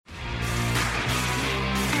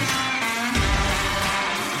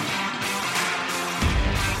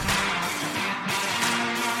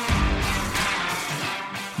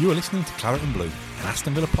You are listening to Claret and Blue, an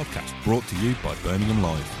Aston Villa podcast brought to you by Birmingham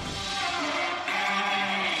Live.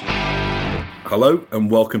 Hello and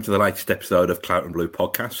welcome to the latest episode of Claret and Blue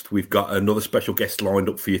podcast. We've got another special guest lined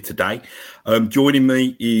up for you today. Joining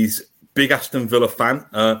me is big Aston Villa fan.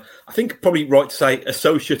 I think probably right to say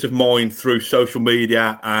associate of mine through social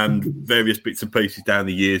media and various bits and pieces down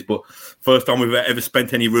the years, but first time we've ever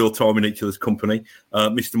spent any real time in each other's company.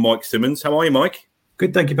 Mr. Mike Simmons. How are you, Mike?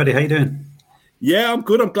 Good, thank you, buddy. How you doing? Yeah, I'm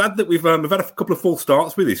good. I'm glad that we've had a couple of full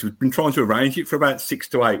starts with this. We've been trying to arrange it for about 6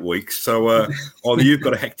 to 8 weeks. So either you've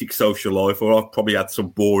got a hectic social life or I've probably had some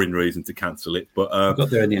boring reason to cancel it. But got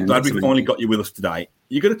there in the end, glad we finally got you with us today.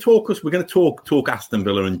 We're going to talk Aston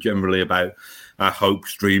Villa and generally about our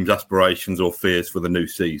hopes, dreams, aspirations or fears for the new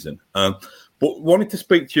season. But wanted to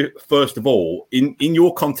speak to you, first of all, in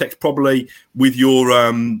your context, probably with your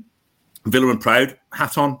Villa and Proud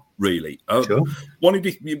hat on, really. Sure.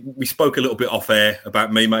 We spoke a little bit off air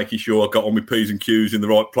about me making sure I got on my P's and Q's in the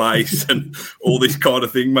right place and all this kind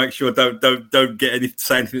of thing. Make sure I don't say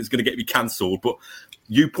anything that's going to get me cancelled. But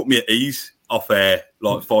you put me at ease off air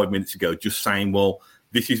like 5 minutes ago, just saying, well,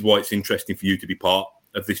 this is why it's interesting for you to be part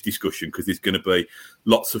of this discussion, because there's going to be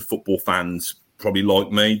lots of football fans, probably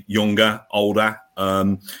like me, younger, older,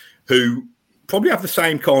 who probably have the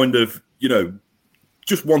same kind of,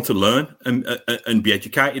 just want to learn and be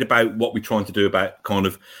educated about what we're trying to do about kind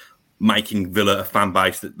of making Villa a fan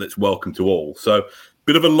base that's welcome to all. So,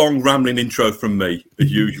 bit of a long rambling intro from me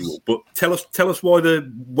as usual. But tell us when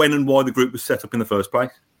and why the group was set up in the first place.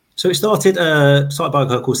 So it started by a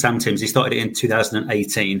guy called Sam Timms. He started it in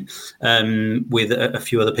 2018 with a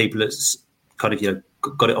few other people that's kind of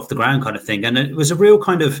got it off the ground kind of thing. And it was a real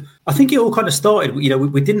kind of, I think it all kind of started.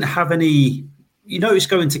 We didn't have any. It's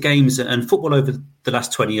going to games and football over the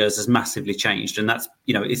last 20 years has massively changed. And that's,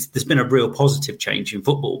 there's been a real positive change in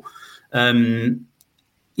football. I kind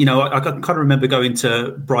of remember going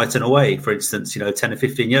to Brighton away, for instance, 10 or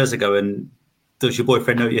 15 years ago. And does your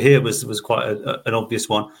boyfriend know you're here was quite an obvious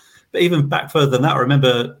one. But even back further than that, I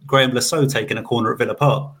remember Graham Lasso taking a corner at Villa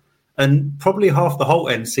Park and probably half the whole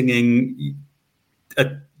end singing a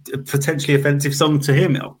potentially offensive song to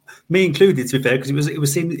him, me included, to be fair, because it was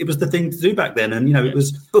the thing to do back then. And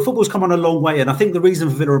but football's come on a long way, and I think the reason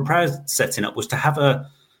for Villa and Proud setting up was to have a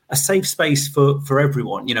safe space for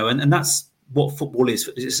everyone, and that's what football is.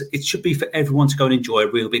 It should be for everyone to go and enjoy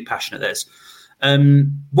a real big passion of theirs.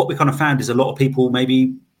 What we kind of found is a lot of people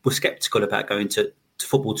maybe were sceptical about going to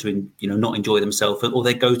football to not enjoy themselves, or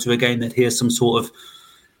they go to a game that hears some sort of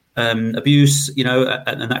abuse,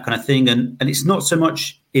 and that kind of thing. And it's not so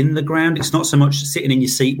much in the ground. It's not so much sitting in your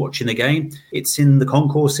seat watching the game. It's in the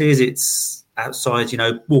concourses. It's outside,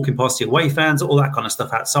 walking past the away fans, all that kind of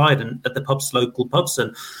stuff outside and at the pubs, local pubs.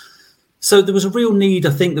 And so there was a real need.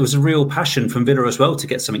 I think there was a real passion from Villa as well to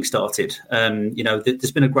get something started.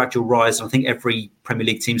 There's been a gradual rise. And I think every Premier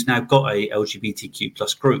League team's now got a LGBTQ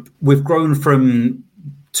plus group. We've grown from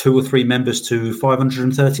 2 or 3 members to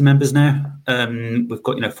 530 members now. We've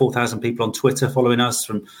got 4,000 people on Twitter following us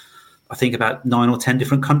from, I think, about 9 or 10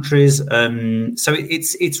 different countries. So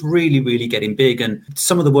it's really, really getting big. And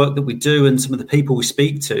some of the work that we do and some of the people we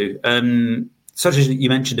speak to, such as you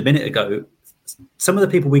mentioned a minute ago, some of the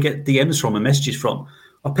people we get DMs from and messages from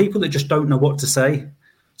are people that just don't know what to say.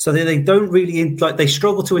 So they don't really they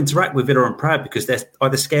struggle to interact with Villa and Proud because they're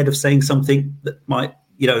either scared of saying something that might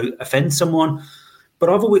offend someone. But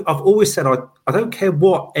I've always said I don't care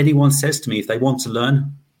what anyone says to me if they want to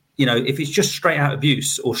learn. If it's just straight out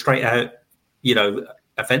abuse or straight out,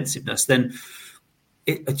 offensiveness, then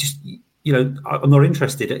I'm not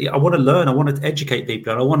interested. I want to learn. I want to educate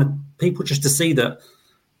people, and I want people just to see that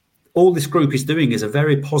all this group is doing is a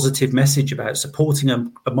very positive message about supporting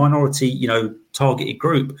a minority, targeted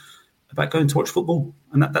group about going to watch football.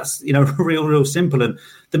 And that's real simple. And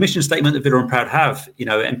the mission statement that Villa and Proud have,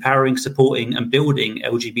 empowering, supporting and building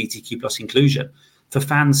LGBTQ plus inclusion for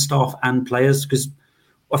fans, staff and players. Because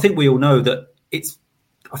I think we all know that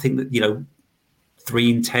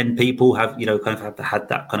 3 in 10 people have, have had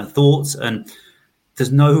that kind of thoughts. And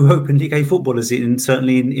there's no openly gay footballers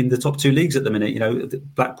certainly in the top 2 leagues at the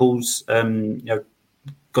minute. Blackpool's,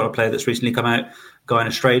 got a player that's recently come out, guy in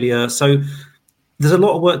Australia. So there's a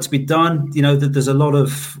lot of work to be done. There's a lot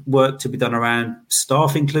of work to be done around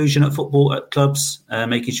staff inclusion at football, at clubs,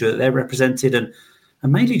 making sure that they're represented and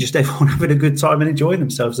mainly just everyone having a good time and enjoying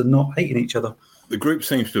themselves and not hating each other. The group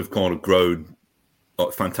seems to have kind of grown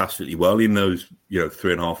fantastically well in those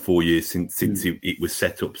 3.5, 4 years since it was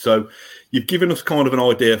set up. So you've given us kind of an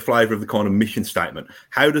idea, flavour of the kind of mission statement.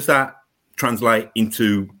 How does that translate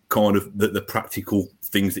into kind of the practical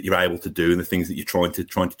things that you're able to do and the things that you're trying to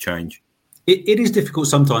change? It is difficult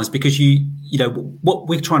sometimes because you know what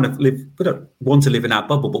we're trying to live. We don't want to live in our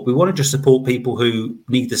bubble, but we want to just support people who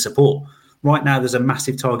need the support. Right now, there's a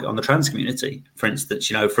massive target on the trans community, for instance.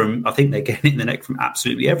 You know, from I think they're getting it in the neck from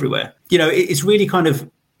absolutely everywhere. You know, it's really kind of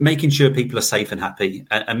making sure people are safe and happy,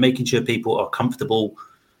 and making sure people are comfortable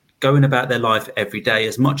going about their life every day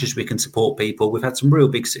as much as we can support people. We've had some real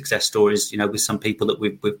big success stories, you know, with some people that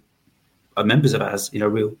we've are members of ours, you know,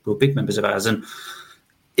 real big members of ours, and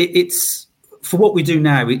it's. For what we do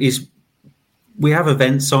now is we have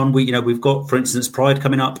events on. We've got, for instance, Pride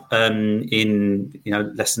coming up in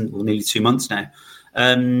less than nearly 2 months now.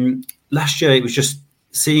 Last year it was just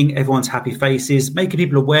seeing everyone's happy faces, making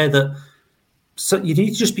people aware that you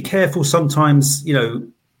need to just be careful sometimes. You know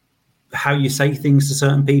how you say things to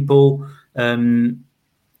certain people,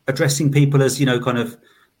 addressing people as kind of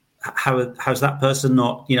how's that person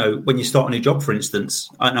not when you start a new job, for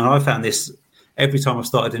instance. And I found this every time I've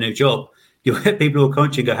started a new job. You'll get people who will come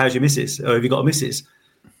to you and go, "How's your missus? Or have you got a missus?"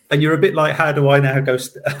 And you're a bit like, "How do I now go?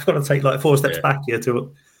 I've got to take like 4 steps back here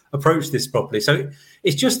to approach this properly." So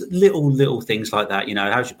it's just little things like that.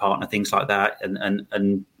 How's your partner? Things like that,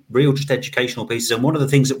 and real just educational pieces. And one of the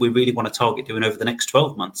things that we really want to target doing over the next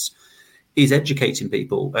 12 months is educating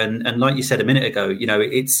people. And like you said a minute ago,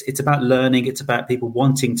 it's about learning. It's about people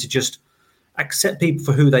wanting to just accept people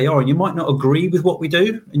for who they are. And you might not agree with what we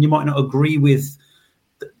do, and you might not agree with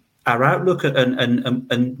our outlook,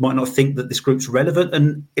 and might not think that this group's relevant.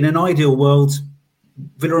 And in an ideal world,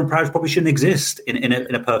 Villa and Proud probably shouldn't exist in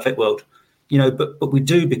a perfect world, but we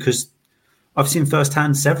do, because I've seen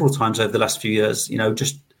firsthand several times over the last few years,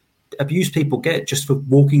 just abuse people get just for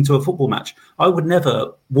walking to a football match. I would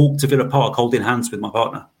never walk to Villa Park holding hands with my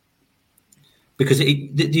partner, because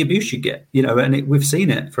the abuse you get, and we've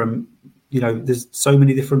seen it from, there's so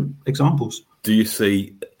many different examples. Do you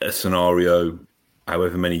see a scenario,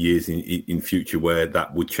 however many years in future, where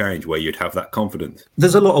that would change, where you'd have that confidence?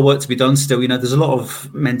 There's a lot of work to be done still. There's a lot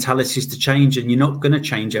of mentalities to change, and you're not going to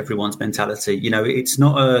change everyone's mentality. It's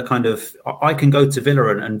not a kind of, I can go to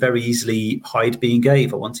Villa and very easily hide being gay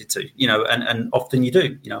if I wanted to, and often you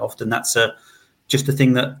do. Often that's just a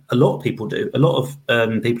thing that a lot of people do. A lot of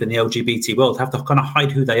people in the LGBT world have to kind of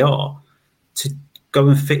hide who they are to go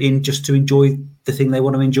and fit in, just to enjoy the thing they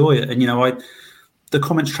want to enjoy. And, the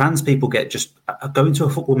comments trans people get just going to a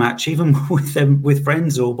football match, even with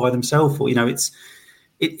friends or by themselves, or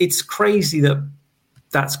it's crazy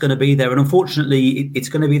that's going to be there, and unfortunately, it's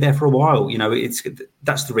going to be there for a while.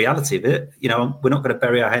 That's the reality of it. We're not going to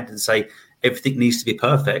bury our head and say everything needs to be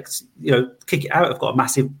perfect. Kick it out. I've got a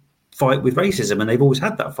massive fight with racism, and they've always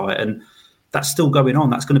had that fight, and that's still going on.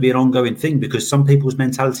 That's going to be an ongoing thing, because some people's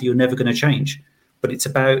mentality you're never going to change, but it's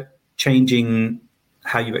about changing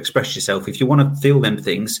how you express yourself. If you want to feel them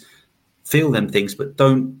things, but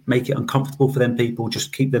don't make it uncomfortable for them people.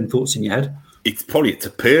 Just keep them thoughts in your head. It's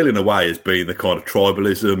appeal in a way as being the kind of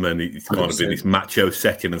tribalism, and it's kind 100%. Of in this macho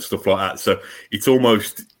setting and stuff like that. So it's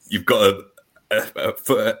almost, you've got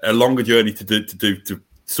a longer journey to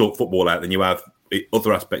sort football out than you have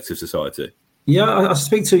other aspects of society. Yeah, I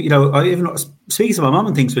speak to, I even speak to my mum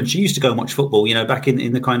and things when she used to go and watch football, back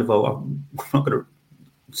in the kind of, I'm not going to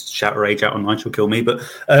shout her age out online, she'll kill me, but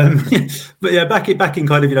yeah, back in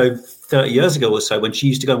kind of 30 years ago or so, when she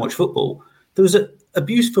used to go and watch football, there was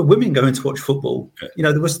abuse for women going to watch football.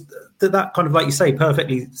 There was that kind of, like you say,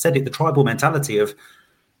 perfectly said it, the tribal mentality of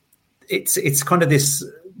it's kind of this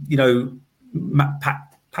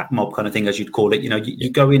pack mob kind of thing, as you'd call it. You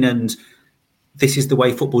go in, and this is the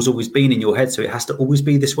way football's always been in your head, so it has to always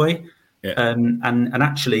be this way. And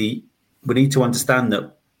actually, we need to understand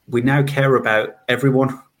that we now care about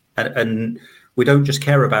everyone, and we don't just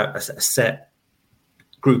care about a set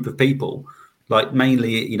group of people, like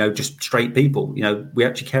mainly, just straight people. We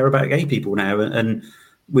actually care about gay people now, and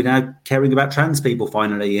we're now caring about trans people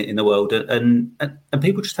finally in the world. And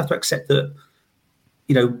people just have to accept that,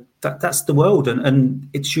 that's the world, and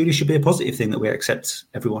it surely should be a positive thing that we accept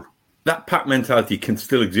everyone. That pack mentality can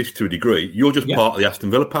still exist to a degree. You're just part of the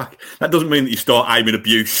Aston Villa pack. That doesn't mean that you start aiming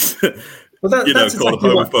abuse. Well, that's kind exactly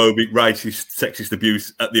of homophobic, racist, sexist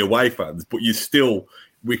abuse at the away fans, but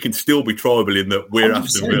we can still be tribal in that we're 100%.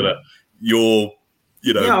 Aston Villa, you're,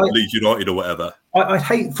 Leeds United or whatever. I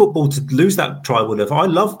hate football to lose that tribal love.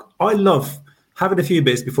 I love having a few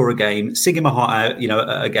beers before a game, singing my heart out,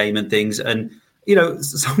 at a game and things. And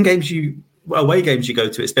some games away games you go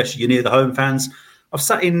to, especially you're near the home fans. I've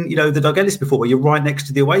sat in, the Doug Ellis before, where you're right next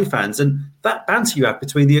to the away fans, and that banter you have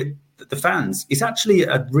between the fans is actually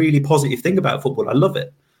a really positive thing about football. I love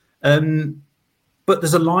it. But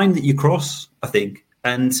there's a line that you cross, I think.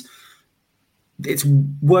 And it's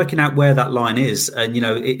working out where that line is, and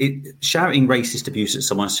shouting racist abuse at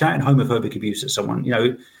someone, shouting homophobic abuse at someone,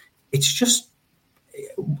 it's just,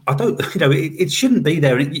 I don't, it shouldn't be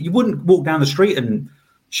there. You wouldn't walk down the street and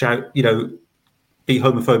shout, be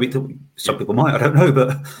homophobic. Some people might, I don't know,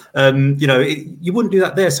 but you wouldn't do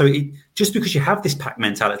that there. So just because you have this pack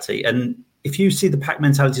mentality, and if you see the pack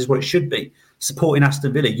mentality is what it should be, supporting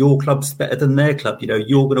Aston Villa, your club's better than their club.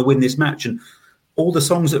 You're going to win this match, and all the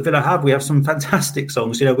songs that Villa have, we have some fantastic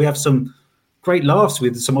songs. We have some great laughs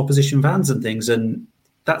with some opposition fans and things, and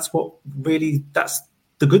that's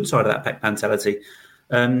the good side of that pack mentality.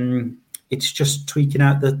 It's just tweaking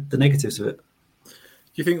out the negatives of it.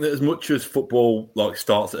 Do you think that as much as football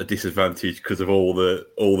starts at a disadvantage because of all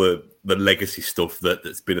the legacy stuff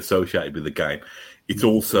that's been associated with the game, it's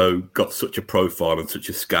also got such a profile and such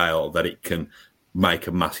a scale that it can make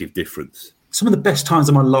a massive difference? Some of the best times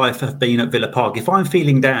of my life have been at Villa Park. If I'm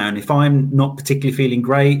feeling down, if I'm not particularly feeling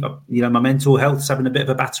great, my mental health's having a bit of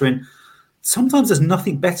a battering, sometimes there's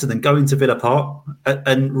nothing better than going to Villa Park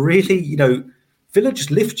and really, Villa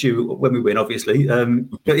just lift you when we win, obviously.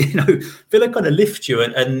 But, Villa kind of lift you,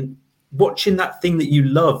 and watching that thing that you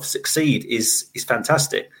love succeed is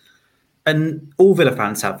fantastic. And all Villa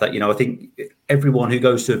fans have that. I think everyone who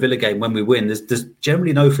goes to a Villa game when we win, there's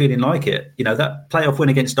generally no feeling like it. That playoff win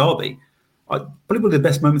against Derby, probably one of the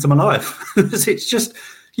best moments of my life. It's just,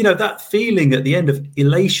 that feeling at the end of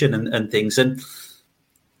elation and things. And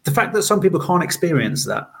the fact that some people can't experience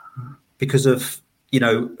that because of,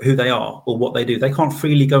 who they are or what they do. They can't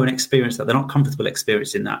freely go and experience that. They're not comfortable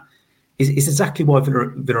experiencing that. It's exactly why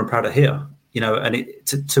Villa and Proud are here, and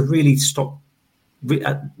to really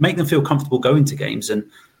make them feel comfortable going to games. And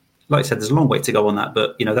like I said, there's a long way to go on that,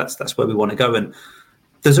 but, that's where we want to go. And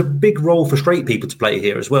there's a big role for straight people to play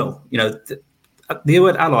here as well. The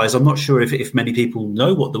word allies, I'm not sure if many people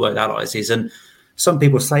know what the word allies is. And some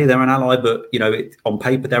people say they're an ally, but, on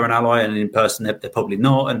paper they're an ally, and in person they're probably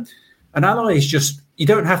not. And an ally is just, you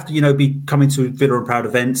don't have to, be coming to Villa and Proud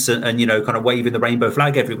events and kind of waving the rainbow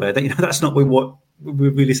flag everywhere. That's not what we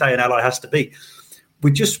really say an ally has to be.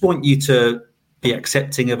 We just want you to be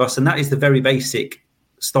accepting of us. And that is the very basic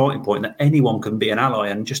starting point, that anyone can be an ally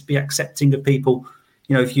and just be accepting of people.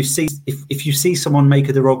 If you see someone make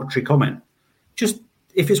a derogatory comment, just,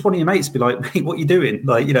 if it's one of your mates, be like, mate, what are you doing?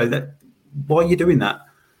 Why are you doing that?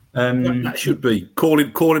 That should be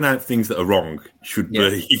calling out things that are wrong. Should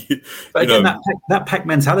be. But again, that pack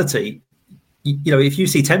mentality. If you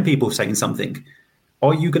see 10 people saying something,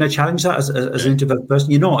 are you going to challenge that as an individual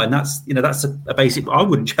person? You're not, and that's a basic. I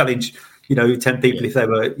wouldn't challenge 10 people if they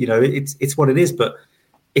were. It's what it is. But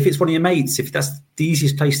if it's one of your mates, if that's the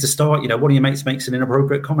easiest place to start, one of your mates makes an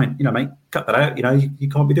inappropriate comment, mate, cut that out. You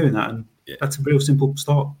can't be doing that, and that's a real simple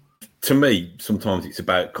start. To me, sometimes it's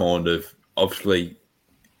about kind of, obviously,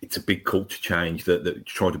 it's a big culture change that you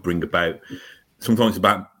try to bring about. Sometimes it's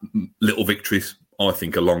about little victories, I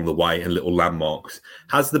think, along the way, and little landmarks.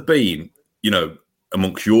 Has there been,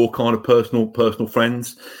 amongst your kind of personal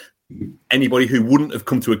friends, anybody who wouldn't have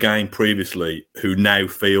come to a game previously who now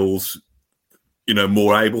feels,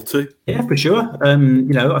 more able to? Yeah, for sure.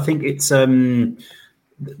 I think it's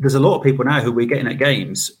there's a lot of people now who we're getting at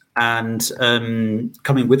games and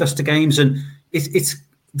coming with us to games, and it's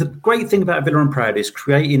the great thing about Villa and Proud is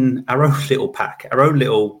creating our own little pack, our own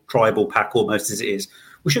little tribal pack, almost as it is.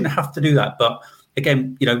 We shouldn't have to do that, but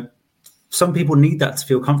again, some people need that to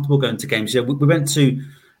feel comfortable going to games. We went to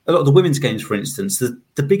a lot of the women's games, for instance.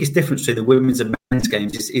 The biggest difference between the women's and men's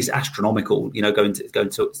games is astronomical. Going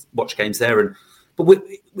to watch games there, but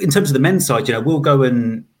in terms of the men's side, we'll go,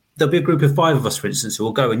 and there'll be a group of 5 of us, for instance, who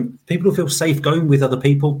will go, and people will feel safe going with other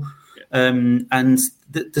people. And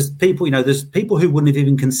there's people, there's people who wouldn't have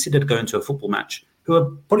even considered going to a football match, who are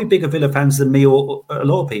probably bigger Villa fans than me or a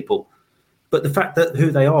lot of people. But the fact that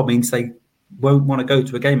who they are means they won't want to go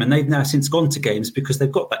to a game, and they've now since gone to games because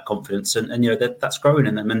they've got that confidence, and that's growing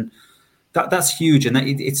in them, and that's huge, and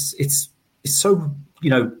it's so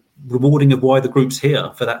rewarding of why the group's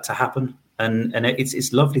here for that to happen, and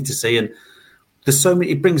it's lovely to see, and there's so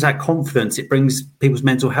many. It brings out confidence, it brings people's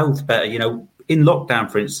mental health better. In lockdown,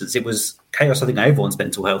 for instance, it was chaos, I think, everyone's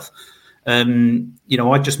mental health.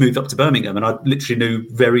 I just moved up to Birmingham, and I literally knew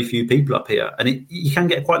very few people up here, and you can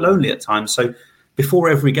get quite lonely at times. So before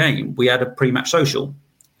every game, we had a pre-match social,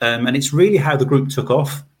 and it's really how the group took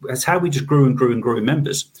off. It's how we just grew and grew and grew in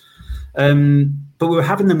members. But we were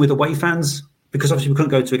having them with away fans because obviously we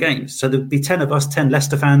couldn't go to a game. So there'd be 10 of us, 10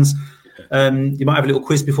 Leicester fans. You might have a little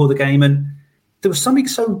quiz before the game, and there was something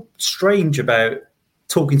so strange about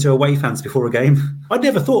talking to away fans before a game. I'd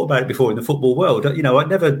never thought about it before in the football world. You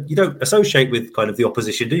don't associate with kind of the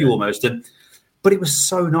opposition, do you, almost? But it was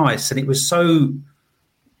so nice and it was so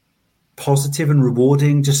positive and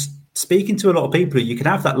rewarding. Just speaking to a lot of people who you can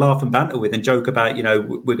have that laugh and banter with and joke about,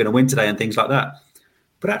 we're going to win today and things like that.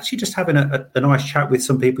 But actually just having a nice chat with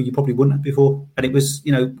some people you probably wouldn't have before. And it was,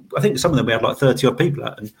 I think some of them we had like 30 odd people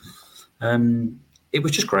at. And it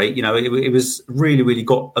was just great. It was really, really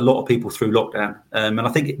got a lot of people through lockdown. And I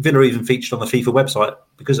think Villa even featured on the FIFA website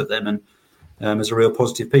because of them. And as a real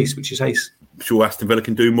positive piece, which is ace. I'm sure Aston Villa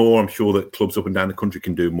can do more. I'm sure that clubs up and down the country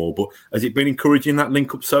can do more. But has it been encouraging, that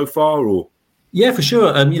link up so far? Or yeah, for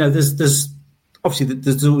sure. There's obviously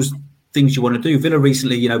there's always things you want to do. Villa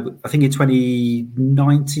recently, I think in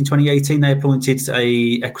 2019, 2018, they appointed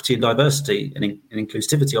a equity and diversity and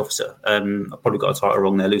inclusivity officer. I've probably got a title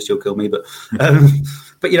wrong there. Lucy will kill me, but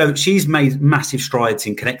she's made massive strides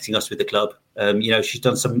in connecting us with the club. She's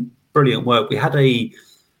done some brilliant work. We had a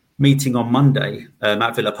meeting on Monday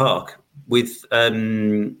at Villa Park with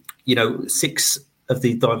 6 of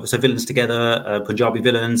the villains together, Punjabi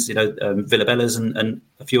villains, Villa Bellas and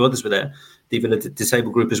a few others were there, the Villa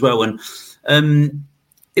disabled group as well. And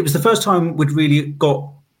it was the first time we'd really got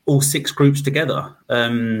all 6 groups together,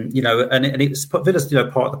 and it's Villa's,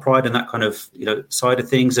 part of the pride and that kind of, side of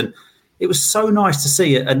things. And it was so nice to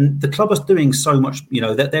see it. And the club is doing so much,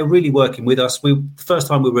 that they're really working with us. The first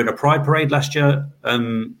time we were in a pride parade last year,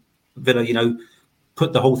 Villa,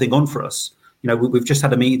 put the whole thing on for us. We've just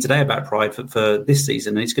had a meeting today about Pride for this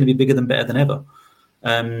season, and it's going to be bigger than better than ever.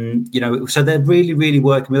 So they're really, really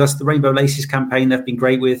working with us. The Rainbow Laces campaign they've been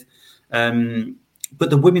great with, but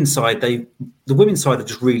the women's side have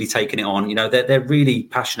just really taken it on. They're really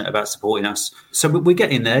passionate about supporting us. So we're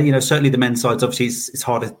getting there. Certainly the men's side's obviously it's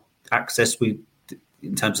harder access in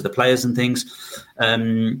terms of the players and things,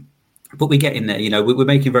 but we're getting there. We're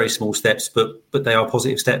making very small steps, but they are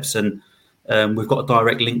positive steps and. We've got a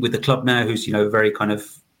direct link with the club now, who's a very kind of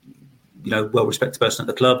well-respected person at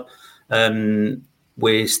the club.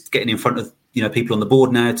 We're getting in front of people on the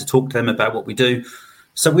board now to talk to them about what we do.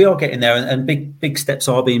 So we are getting there, and big steps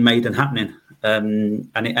are being made and happening.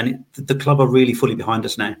 The club are really fully behind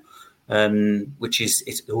us now, which is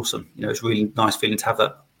it's awesome. It's a really nice feeling to have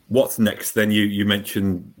that. What's next then? You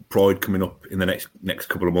mentioned Pride coming up in the next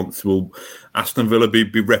couple of months. Will Aston Villa be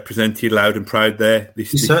represented loud and proud there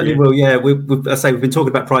this certainly year? Will, yeah. We've been talking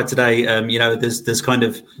about Pride today. There's kind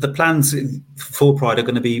of the plans for Pride are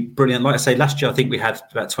going to be brilliant. Like I say, last year I think we had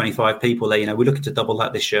about 25 people there. We're looking to double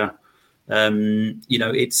that this year.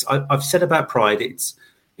 I've said about Pride, it's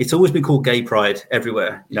always been called Gay Pride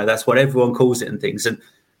everywhere. That's what everyone calls it and things. And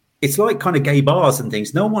it's like kind of gay bars and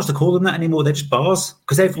things. No one wants to call them that anymore. They're just bars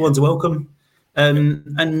because everyone's welcome.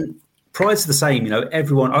 And Pride's the same.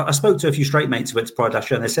 Everyone. I spoke to a few straight mates who went to Pride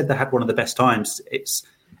last year, and they said they had one of the best times.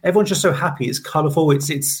 Everyone's just so happy. It's colourful.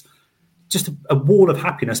 It's just a wall of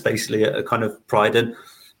happiness, basically, at a kind of Pride. And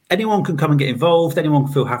anyone can come and get involved. Anyone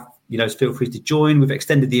can feel free to join. We've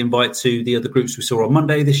extended the invite to the other groups we saw on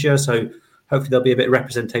Monday this year, so hopefully there'll be a bit of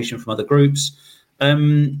representation from other groups.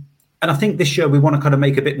 And I think this year we want to kind of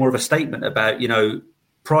make a bit more of a statement about,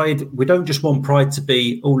 Pride. We don't just want Pride to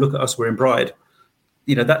be, oh, look at us, we're in Pride.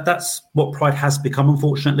 That's what Pride has become,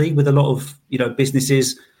 unfortunately, with a lot of,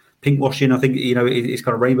 businesses, pink washing. I think, it's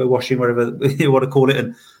kind of rainbow washing, whatever you want to call it.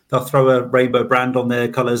 And they'll throw a rainbow brand on their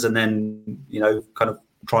colours and then, kind of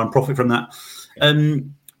try and profit from that.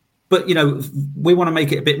 But, we want to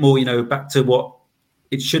make it a bit more, back to what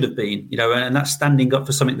it should have been, and that's standing up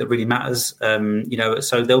for something that really matters.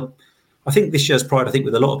 So I think this year's Pride,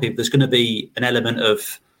 with a lot of people, there's going to be an element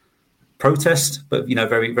of protest, but,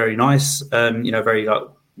 very, very nice, very,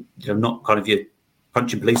 not kind of you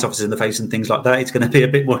punching police officers in the face and things like that. It's going to be a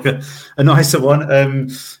bit more of a nicer one.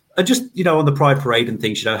 And just, on the Pride Parade and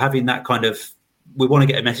things, having that kind of, we want to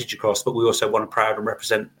get a message across, but we also want to proud and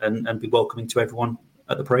represent and be welcoming to everyone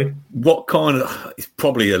at the parade. What kind of, it's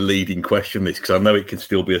probably a leading question, this, because I know it can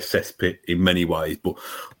still be a cesspit in many ways, but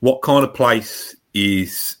what kind of place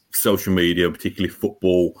is social media, particularly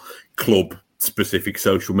football club specific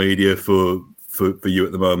social media for you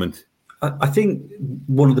at the moment? I think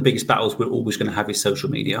one of the biggest battles we're always going to have is social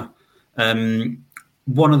media.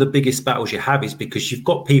 One of the biggest battles you have is because you've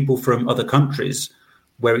got people from other countries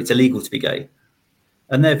where it's illegal to be gay,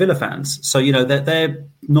 and they're Villa fans. So, they're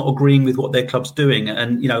not agreeing with what their club's doing.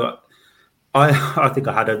 And, I think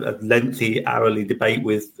I had a lengthy hourly debate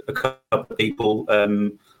with a couple of people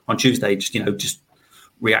on Tuesday, just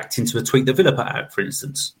reacting to a tweet that Villa put out, for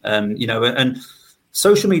instance. And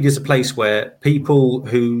social media is a place where people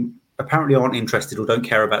who apparently aren't interested or don't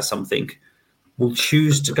care about something will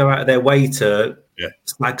choose to go out of their way to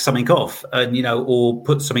slag something off and, or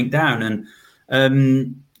put something down.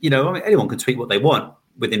 And, anyone can tweet what they want.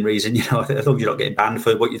 within reason. As long as you're not getting banned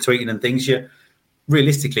for what you're tweeting and things,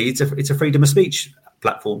 realistically, it's a freedom of speech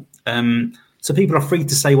platform. So people are free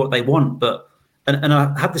to say what they want. But and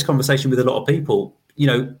I had this conversation with a lot of people.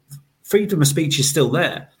 Freedom of speech is still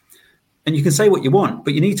there, and you can say what you want,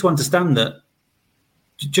 but you need to understand that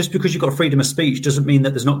just because you've got freedom of speech doesn't mean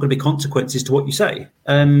that there's not going to be consequences to what you say.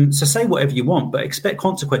 So say whatever you want, but expect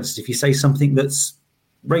consequences if you say something that's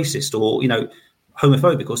racist or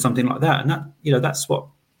homophobic or something like that. And that that's what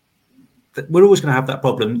we're always going to have, that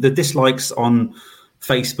problem. The dislikes on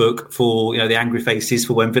Facebook for the angry faces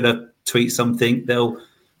for when Villa tweets something, Villa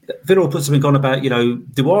will put something on about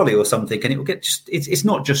Diwali or something, and it will get it's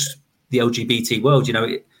not just the LGBT world.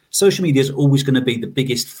 Social media is always going to be the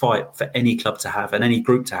biggest fight for any club to have and any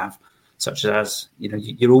group to have, such as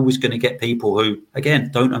you're always going to get people who,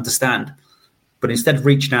 again, don't understand, but instead of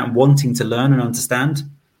reaching out and wanting to learn and understand,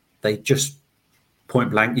 they just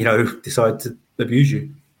point blank decide to abuse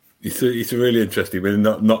you. It's a really interesting,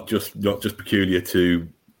 not just peculiar to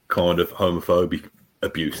kind of homophobic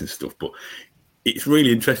abuse and stuff, but it's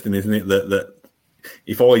really interesting, isn't it, that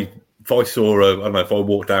if I saw I don't know, if I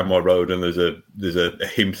walk down my road and there's a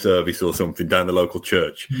hymn service or something down the local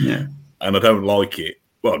church, and I don't like it,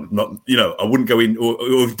 well, not I wouldn't go in, or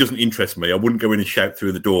if it doesn't interest me, I wouldn't go in and shout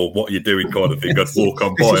through the door, "What are you doing?" kind of thing. I'd walk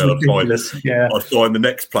on by and I'd find the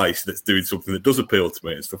next place that's doing something that does appeal to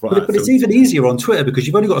me and stuff like that. But it's even easier on Twitter because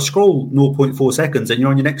you've only got to scroll 0.4 seconds and you're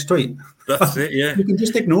on your next tweet. That's it. Yeah, you can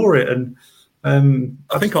just ignore it. And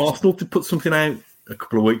I think Arsenal to put something out a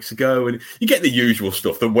couple of weeks ago, and you get the usual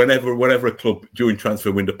stuff that whenever a club during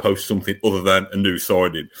transfer window posts something other than a new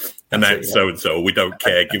signing, and then so and so, we don't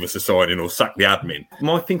care, give us a signing or sack the admin.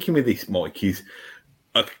 My thinking with this, Mike, is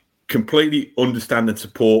I completely understand and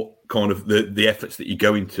support kind of the efforts that you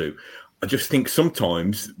go into. I just think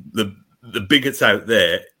sometimes the bigots out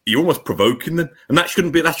there, you're almost provoking them, and that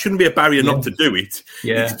shouldn't be a barrier not to do it.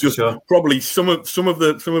 It's just probably some of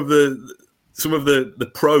the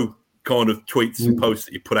pro kind of tweets and posts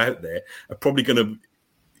that you put out there are probably going to,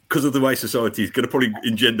 because of the way society is, going to probably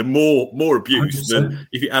engender more abuse 100%. Than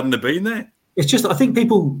if it hadn't have been there. It's just, I think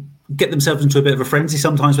people get themselves into a bit of a frenzy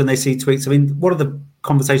sometimes when they see tweets. I mean, one of the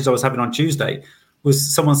conversations I was having on Tuesday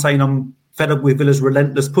was someone saying, "I'm fed up with Villa's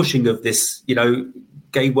relentless pushing of this,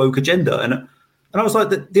 gay woke agenda." And I was like,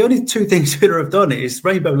 the only two things Villa have done is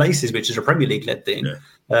Rainbow Laces, which is a Premier League led thing.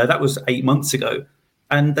 Yeah. That was 8 months ago.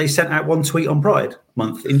 And they sent out one tweet on Pride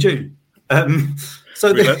Month in June.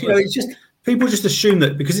 So it's just, people just assume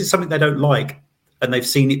that because it's something they don't like and they've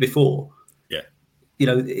seen it before. Yeah,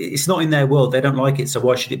 it's not in their world. They don't like it, so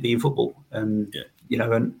why should it be in football? And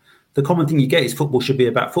the common thing you get is football should be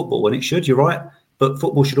about football, and it should. You're right, but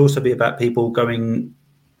football should also be about people going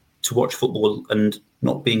to watch football and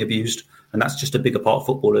not being abused. And that's just a bigger part of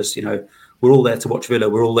footballers. We're all there to watch Villa.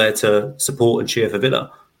 We're all there to support and cheer for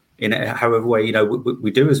Villa in however way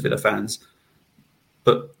we do as Villa fans,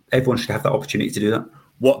 but everyone should have that opportunity to do that.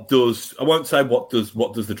 I won't say what does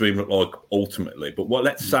the dream look like ultimately, but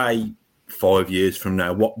let's say 5 years from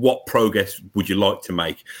now, what progress would you like to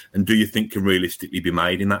make, and do you think can realistically be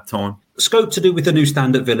made in that time? Scope to do with the new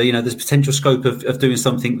stand at Villa, there's potential scope of doing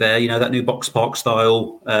something there, that new box park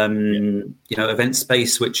style, event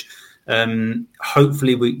space, which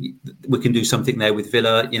hopefully we can do something there with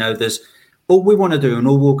Villa. There's all we want to do and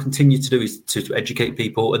all we'll continue to do is to educate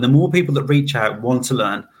people. And the more people that reach out, want to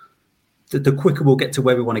learn, the quicker we'll get to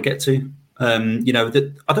where we want to get to. I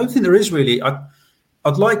don't think there is really,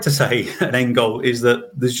 I'd like to say an end goal is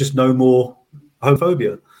that there's just no more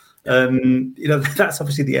homophobia. That's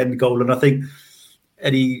obviously the end goal. And I think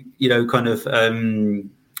any, kind of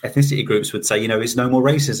ethnicity groups would say, it's no more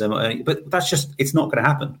racism. But that's just, it's not going to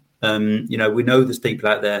happen. We know there's people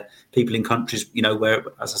out there, people in countries, where,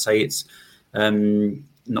 as I say, it's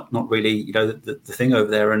not really, the thing over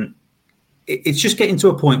there. And it's just getting to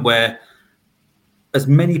a point where as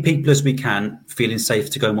many people as we can feeling safe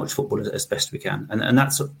to go and watch football as best we can. And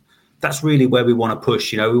that's really where we want to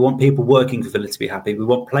push. We want people working for Villa to be happy. We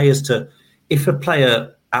want players to, if a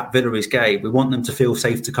player at Villa is gay, we want them to feel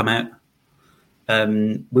safe to come out.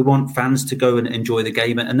 We want fans to go and enjoy the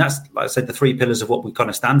game. And that's, like I said, the three pillars of what we kind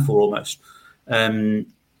of stand for almost.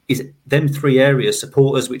 Is them three areas,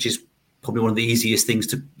 supporters, which is probably one of the easiest things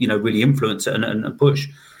to, really influence and push.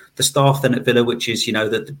 The staff then at Villa, which is,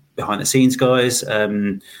 the behind the scenes guys.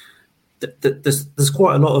 There's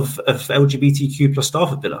quite a lot of LGBTQ plus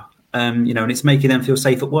staff at Villa, and it's making them feel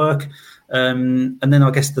safe at work. And then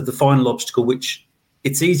I guess the final obstacle, which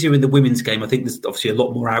it's easier in the women's game. I think there's obviously a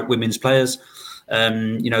lot more out women's players.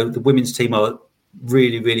 The women's team are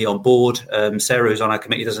really, really on board. Sarah, who's on our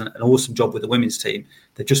committee, does an awesome job with the women's team.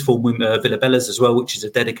 They've just formed Villa Bellas as well, which is a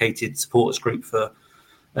dedicated supporters group for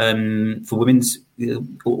women's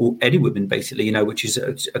or any women, basically, which is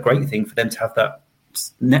a great thing for them to have that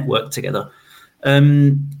network together.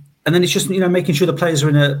 And then it's just, making sure the players are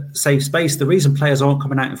in a safe space. The reason players aren't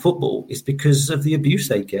coming out in football is because of the abuse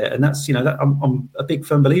they get. And that's, I'm a big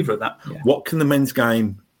firm believer of that. Yeah. What can the men's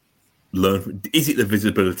game learn? Is it the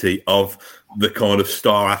visibility of the kind of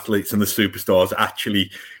star athletes and the superstars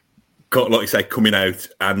actually, like you say, coming out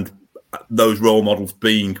and those role models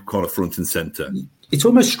being kind of front and centre? It's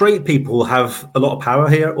almost straight people have a lot of power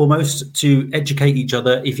here, almost, to educate each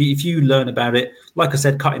other. If you learn about it, like I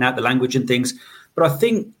said, cutting out the language and things. But I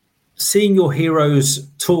think seeing your heroes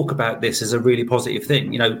talk about this is a really positive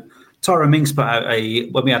thing. Tyra Mings put out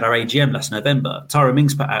when we had our AGM last November, Tyra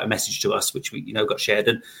Mings put out a message to us, which we, got shared.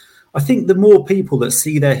 And I think the more people that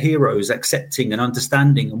see their heroes accepting and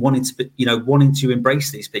understanding and wanting to embrace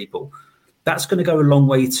these people, that's going to go a long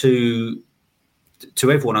way to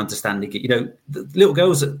everyone understanding it. The little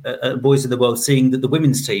girls and boys in the world seeing that the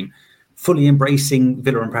women's team fully embracing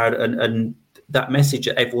Villa and Proud and that message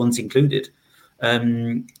that everyone's included,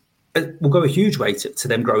 will go a huge way to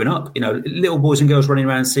them growing up. Little boys and girls running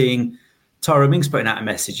around seeing Tyra Mings putting out a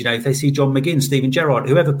message. If they see John McGinn, Stephen Gerrard,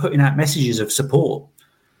 whoever putting out messages of support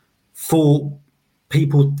for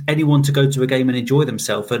people, anyone to go to a game and enjoy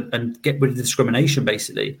themselves and get rid of the discrimination,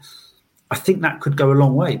 basically, I think that could go a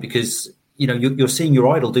long way because, you're seeing your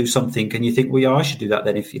idol do something and you think, well, yeah, I should do that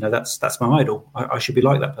then. If, that's my idol, I should be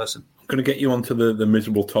like that person. I'm going to get you onto the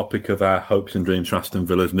miserable topic of our hopes and dreams for Aston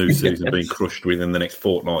Villa's new season being crushed within the next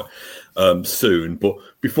fortnight soon. But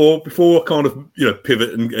before I kind of,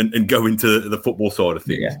 pivot and go into the football side of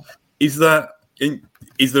things, is there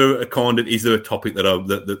a topic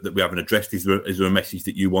that we haven't addressed? Is there a message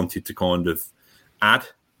that you wanted to kind of add?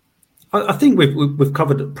 I think we've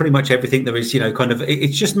covered pretty much everything there is.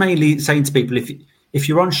 It's just mainly saying to people, if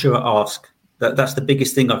you're unsure, ask. That's the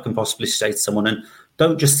biggest thing I can possibly say to someone, and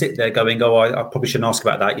don't just sit there going, "Oh, I probably shouldn't ask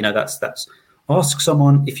about that." That's ask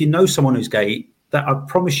someone. If you know someone who's gay, that I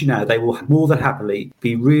promise you now, they will more than happily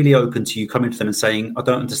be really open to you coming to them and saying, "I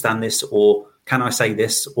don't understand this," or "Can I say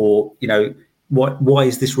this?" or why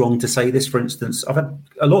is this wrong to say this? For instance, I've had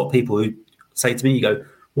a lot of people who say to me, "You go,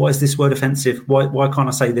 why is this word offensive? Why can't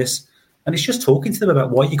I say this?" And it's just talking to them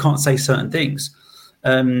about why you can't say certain things,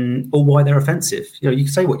 or why they're offensive. You can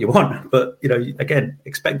say what you want, but again,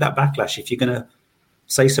 expect that backlash if you're going to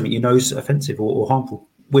say something is offensive or harmful.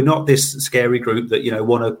 We're not this scary group that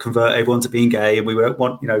want to convert everyone to being gay, and we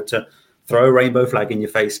want to throw a rainbow flag in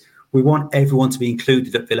your face. We want everyone to be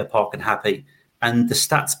included at Villa Park and happy. And the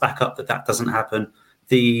stats back up that doesn't happen.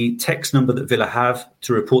 The text number that Villa have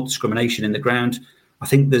to report discrimination in the ground, I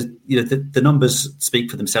think there's, the numbers speak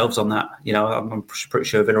for themselves on that. I'm pretty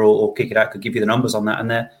sure Villa or Kick It Out could give you the numbers on that, and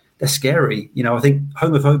they're scary. I think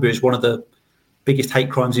homophobia is one of the biggest hate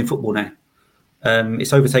crimes in football now.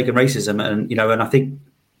 It's overtaken racism, and I think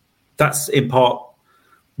that's in part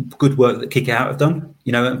good work that Kick It Out have done.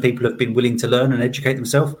 And people have been willing to learn and educate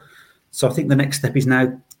themselves. So I think the next step is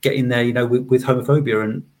now getting there, with homophobia.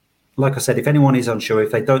 And like I said, if anyone is unsure, if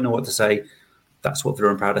they don't know what to say, that's what Villa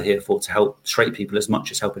and Proud are here for, to help straight people as much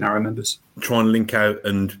as helping our own members. Try and link out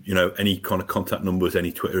and, any kind of contact numbers,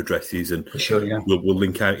 any Twitter addresses, and for sure, yeah. We'll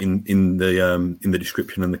link out in the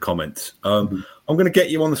description and the comments. I'm going to get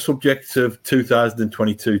you on the subject of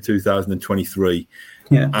 2022, 2023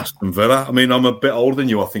 Aston Villa. I mean, I'm a bit older than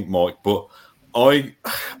you, I think, Mike, but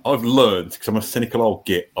I've learned, because I'm a cynical old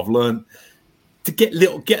git, I've learned to get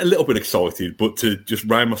a little bit excited, but to just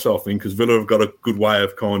rein myself in, because Villa have got a good way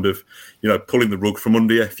of kind of, pulling the rug from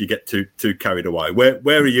under you if you get too carried away. Where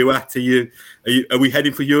are you at? Are we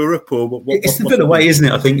heading for Europe, or what? It's the Villa way, isn't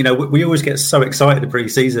it? I think we always get so excited the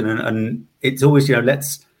pre-season, and it's always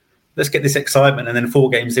let's get this excitement, and then 4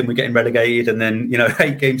 games in we're getting relegated, and then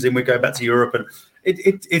 8 games in we're going back to Europe, and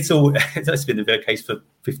it's been the case for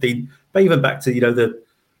 15, but even back to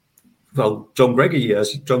John Gregory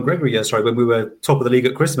years, when we were top of the league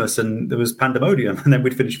at Christmas and there was pandemonium, and then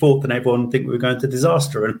we'd finish 4th and everyone think we were going to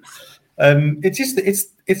disaster. And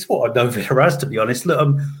it's what I know Villa as, to be honest.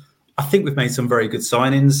 Look, I think we've made some very good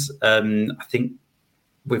signings. I think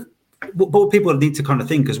what people need to kind of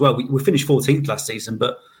think as well, we finished 14th last season,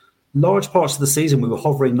 but large parts of the season we were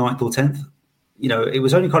hovering 9th or 10th. It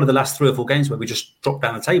was only kind of the last 3 or 4 games where we just dropped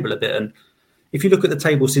down the table a bit. And if you look at the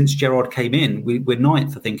table since Gerrard came in, we're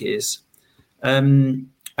 9th, I think it is. And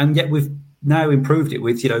yet we've now improved it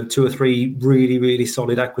with, 2 or 3 really, really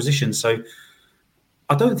solid acquisitions. So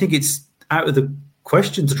I don't think it's out of the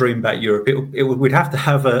question to dream about Europe. We'd have to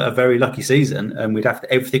have a very lucky season, and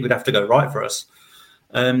everything would have to go right for us.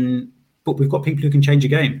 But we've got people who can change a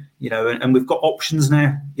game, and we've got options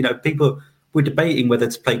now. We're debating whether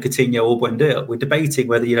to play Coutinho or Buendia. We're debating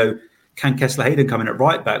whether, can Kessler-Hayden come in at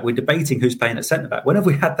right back? We're debating who's playing at centre back. When have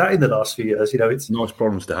we had that in the last few years? It's nice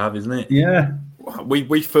problems to have, isn't it? Yeah.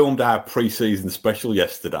 We filmed our pre-season special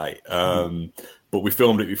yesterday, but we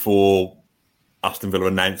filmed it before Aston Villa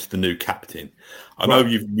announced the new captain. I know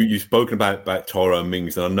you've spoken about Tyrone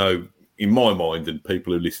Mings, and I know in my mind, and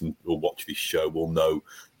people who listen or watch this show will know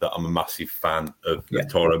that I'm a massive fan of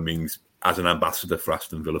Tyrone Mings as an ambassador for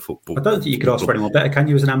Aston Villa football. I don't think you could ask for anyone better, can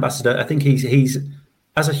you, as an ambassador? I think he's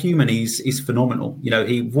as a human, he's phenomenal.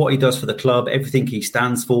 What he does for the club, everything he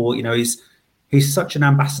stands for. He's such an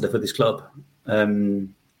ambassador for this club.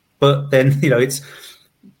 But then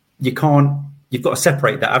you've got to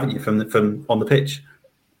separate that, haven't you, from on the pitch.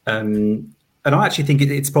 And I actually think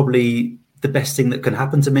it's probably the best thing that can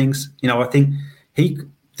happen to Mings. I think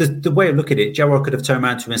the way I look at it, Gerrard could have turned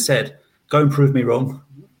around to him and said, "Go and prove me wrong.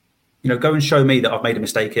 Go and show me that I've made a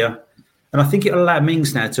mistake here." And I think it'll allow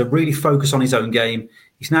Mings now to really focus on his own game.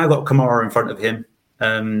 He's now got Kamara in front of him.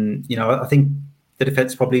 I think the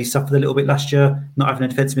defence probably suffered a little bit last year, not having a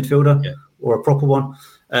defensive midfielder or a proper one.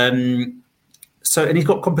 And he's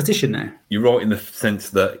got competition now. You're right in the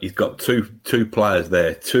sense that he's got two players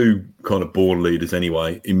there, two kind of born leaders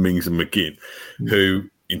anyway, in Mings and McGinn, who,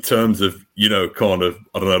 in terms of,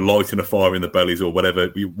 lighting a fire in the bellies or whatever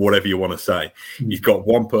you want to say, he's got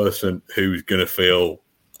one person who's going to feel,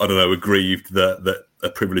 aggrieved that a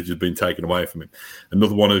privilege has been taken away from him.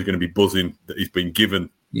 Another one who's going to be buzzing that he's been given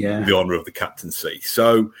the honour of the captaincy.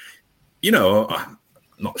 So, I'm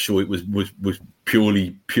not sure it was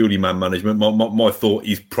purely man management. My thought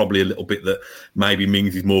is probably a little bit that maybe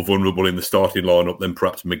Mings is more vulnerable in the starting lineup than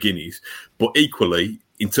perhaps McGinn is. But equally,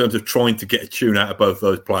 in terms of trying to get a tune out of both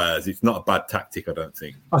those players, it's not a bad tactic, I don't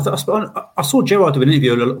think. I saw Gerrard do an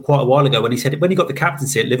interview quite a while ago when he said when he got the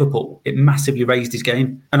captaincy at Liverpool, it massively raised his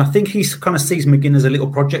game. And I think he kind of sees McGinn as a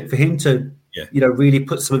little project for him to, really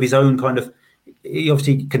put some of his own kind of. He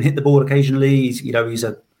obviously can hit the ball occasionally. He's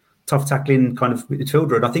a tough tackling kind of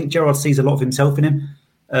midfielder, and I think Gerrard sees a lot of himself in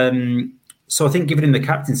him. So I think giving him the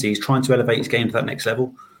captaincy, he's trying to elevate his game to that next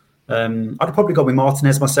level. I'd have probably gone with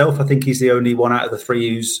Martinez myself. I think he's the only one out of the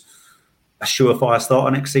three who's a surefire starter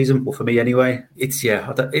next season, or for me anyway.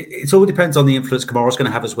 It all depends on the influence Kamara's going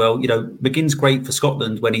to have as well. McGinn's great for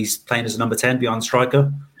Scotland when he's playing as a number 10 behind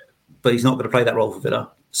striker, but he's not going to play that role for Villa.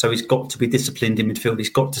 So he's got to be disciplined in midfield. He's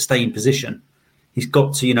got to stay in position. He's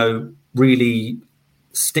got to, really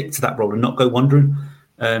stick to that role and not go wandering.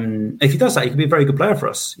 If he does that, he can be a very good player for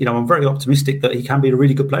us. I'm very optimistic that he can be a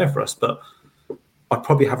really good player for us, but I'd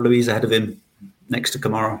probably have Luiz ahead of him next to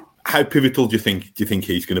Kamara. How pivotal do you think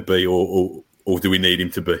he's going to be, or do we need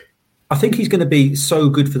him to be? I think he's going to be so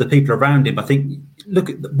good for the people around him. I think, look,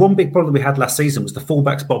 one big problem we had last season was the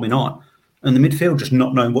fullbacks bombing on and the midfield just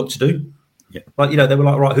not knowing what to do. Yeah. They were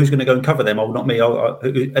like, right, who's going to go and cover them? Oh, not me.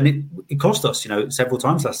 And it cost us, several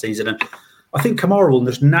times last season. And I think Kamara will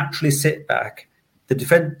just naturally sit back.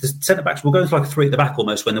 The centre-backs will go into like a three at the back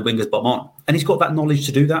almost when the wingers bomb on. And he's got that knowledge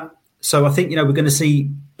to do that. So I think, we're going to see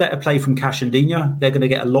better play from Cash and Digne. They're going to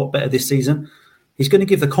get a lot better this season. He's going to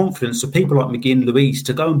give the confidence of people like McGinn, Luiz,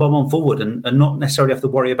 to go and bomb on forward and not necessarily have to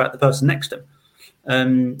worry about the person next to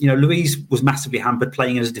him. Luiz was massively hampered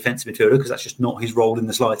playing as a defensive midfielder because that's just not his role in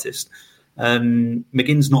the slightest.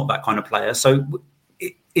 McGinn's not that kind of player. So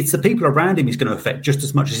it's the people around him he's going to affect just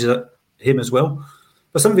as much as him as well.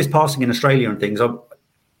 But some of his passing in Australia and things,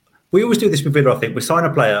 we always do this with Villa, I think. We sign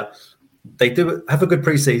a player, they do have a good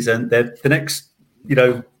pre-season. They're the next,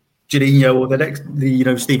 Jorginho or the next,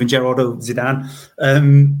 Steven Gerrard or Zidane.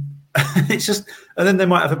 It's just, and then they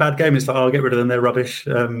might have a bad game. It's like, I'll get rid of them. They're rubbish.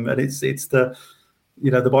 And it's the,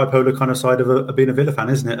 the bipolar kind of side of being a Villa fan,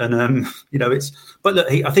 isn't it? And but look,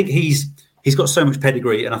 I think he's got so much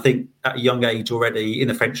pedigree, and I think at a young age already in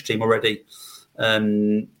the French team already,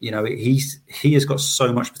 he has got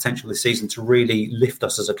so much potential this season to really lift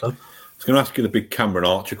us as a club. I was going to ask you the big Cameron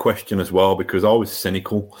Archer question as well, because I was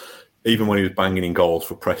cynical, even when he was banging in goals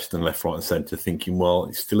for Preston left, right and centre, thinking, well,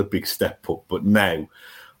 it's still a big step up. But now,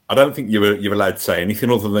 I don't think you're allowed to say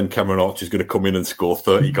anything other than Cameron Archer's going to come in and score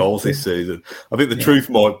 30 goals this season. I think the truth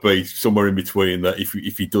might be somewhere in between, that if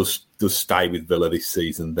he does stay with Villa this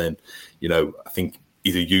season, then, I think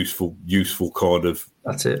he's a useful kind of,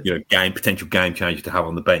 that's it, potential game changer to have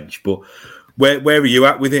on the bench. But where are you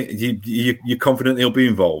at with it? You're confident he'll be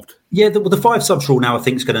involved? Yeah, the 5 subs rule now I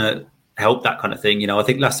think is going to help that kind of thing. I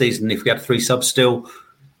think last season, if we had 3 subs still,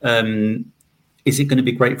 Is it going to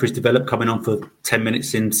be great for his development coming on for 10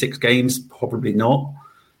 minutes in 6 games? Probably not.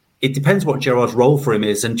 It depends what Gerrard's role for him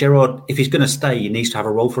is. And Gerrard, if he's going to stay, he needs to have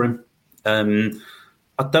a role for him.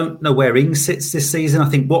 I don't know where Ings sits this season. I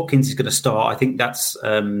think Watkins is going to start. I think that's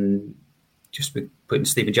just putting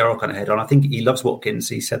Steven Gerrard kind of head on. I think he loves Watkins.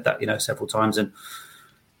 He said that, several times. And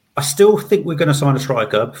I still think we're going to sign a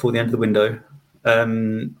striker before the end of the window.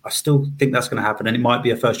 I still think that's going to happen, and it might be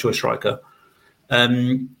a first choice striker.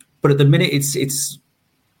 But at the minute,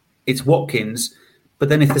 it's Watkins. But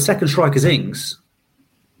then if the second striker's Ings,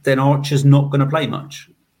 then Archer's not going to play much.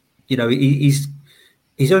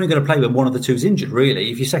 He's only going to play when one of the two is injured,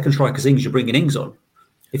 really. If your second striker's Ings, you're bringing Ings on.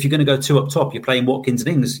 If you're going to go 2 up top, you're playing Watkins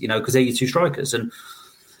and Ings, because they're your 2 strikers. And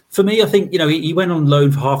for me, I think, he went on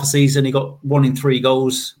loan for half a season. He got 1 in 3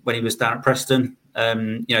 goals when he was down at Preston.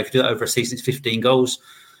 If you do that over a season, it's 15 goals.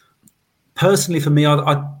 Personally, for me,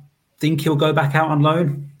 I think he'll go back out on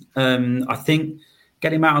loan. I think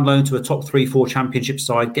get him out on loan to a top 3-4 championship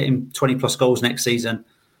side, get him 20 plus goals next season.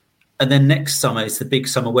 And then next summer, it's the big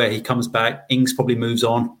summer where he comes back. Ings probably moves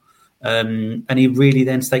on. And he really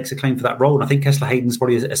then stakes a claim for that role. And I think Kessler Hayden's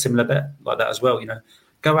probably a similar bet like that as well.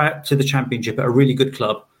 Go out to the championship at a really good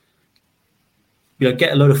club.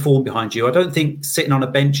 Get a load of form behind you. I don't think sitting on a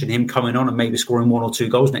bench and him coming on and maybe scoring 1 or 2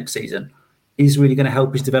 goals next season is really going to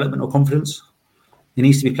help his development or confidence. He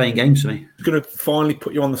needs to be playing games for me. I'm going to finally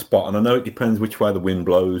put you on the spot, and I know it depends which way the wind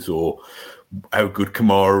blows or how good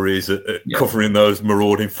Kamara is at covering those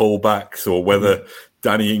marauding fullbacks, or whether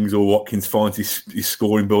Danny Ings or Watkins finds his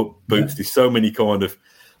scoring boots. There's so many kind of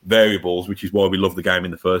variables, which is why we love the game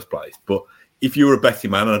in the first place. But if you were a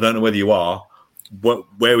betting man, and I don't know whether you are,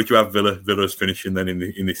 where would you have Villa's finishing then in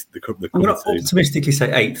the I'm going to optimistically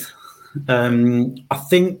say 8th. I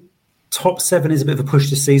think top 7 is a bit of a push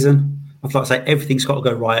this season. I'd like to say everything's got to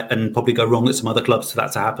go right and probably go wrong at some other clubs for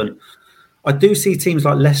that to happen. I do see teams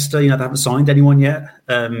like Leicester, they haven't signed anyone yet.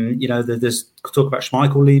 There's talk about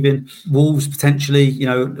Schmeichel leaving. Wolves potentially,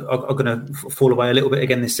 are going to fall away a little bit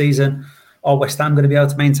again this season. Are West Ham going to be able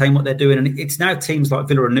to maintain what they're doing? And it's now teams like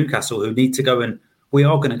Villa and Newcastle who need to go and we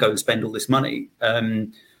are going to go and spend all this money.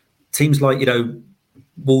 Teams like,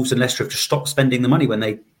 Wolves and Leicester have just stopped spending the money when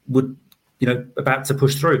they would, about to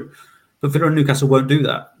push through. But Villa and Newcastle won't do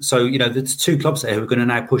that. So, there's 2 clubs there who are going to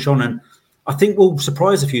now push on. And I think we'll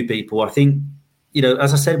surprise a few people. I think,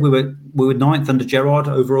 as I said, we were 9th under Gerrard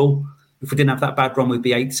overall. If we didn't have that bad run, we'd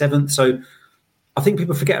be 8th, 7th. So I think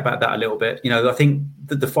people forget about that a little bit. I think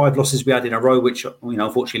that the 5 losses we had in a row, which,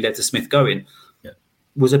 unfortunately led to Smith going,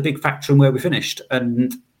 was a big factor in where we finished.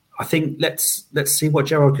 And I think let's see what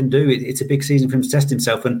Gerrard can do. It's a big season for him to test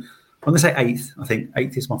himself. And I'm going to say 8th. I think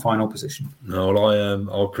 8th is my final position. No, well,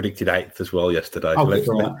 I predicted 8th as well yesterday. So let's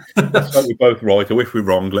hope we're both right. Or if we're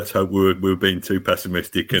wrong, let's hope we were being too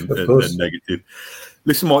pessimistic and negative.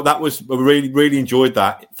 Listen, Mike, that was I really enjoyed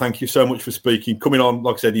that. Thank you so much for speaking. Coming on,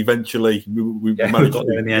 like I said, eventually we managed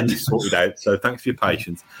to in the end. Sort it out. So thanks for your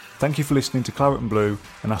patience. Thank you for listening to Claret and Blue,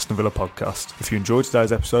 an Aston Villa podcast. If you enjoyed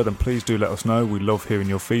today's episode, then please do let us know. We love hearing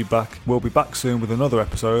your feedback. We'll be back soon with another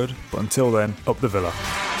episode. But until then, up the Villa.